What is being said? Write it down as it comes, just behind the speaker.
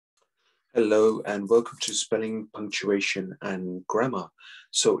Hello and welcome to Spelling, Punctuation and Grammar.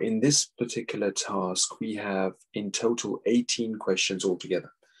 So in this particular task, we have in total 18 questions altogether.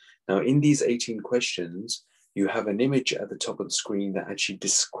 Now in these 18 questions, you have an image at the top of the screen that actually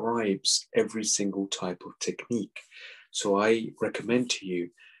describes every single type of technique. So I recommend to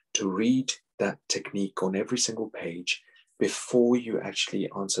you to read that technique on every single page before you actually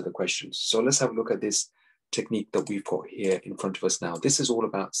answer the questions. So let's have a look at this technique that we've got here in front of us now. This is all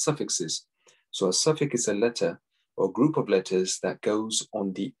about suffixes. So a suffix is a letter or group of letters that goes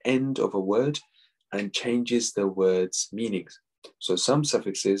on the end of a word and changes the word's meanings. So some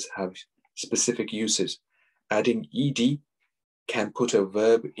suffixes have specific uses. Adding ed can put a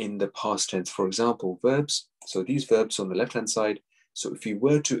verb in the past tense. For example, verbs. So these verbs on the left-hand side. So if you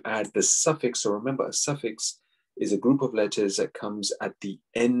were to add the suffix, so remember a suffix is a group of letters that comes at the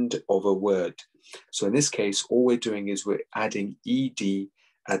end of a word. So in this case, all we're doing is we're adding ed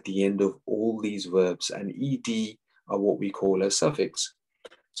at the end of all these verbs, and ed are what we call a suffix.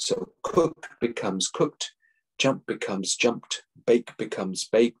 So cook becomes cooked, jump becomes jumped, bake becomes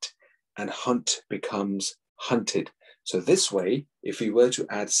baked, and hunt becomes hunted. So this way, if we were to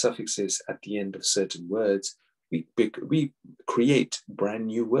add suffixes at the end of certain words, we create brand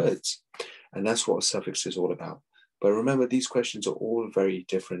new words. And that's what a suffix is all about. But remember, these questions are all very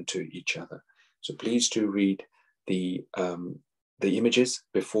different to each other. So please do read the images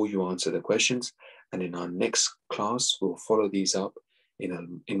before you answer the questions. And in our next class, we'll follow these up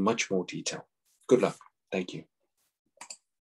in much more detail. Good luck. Thank you.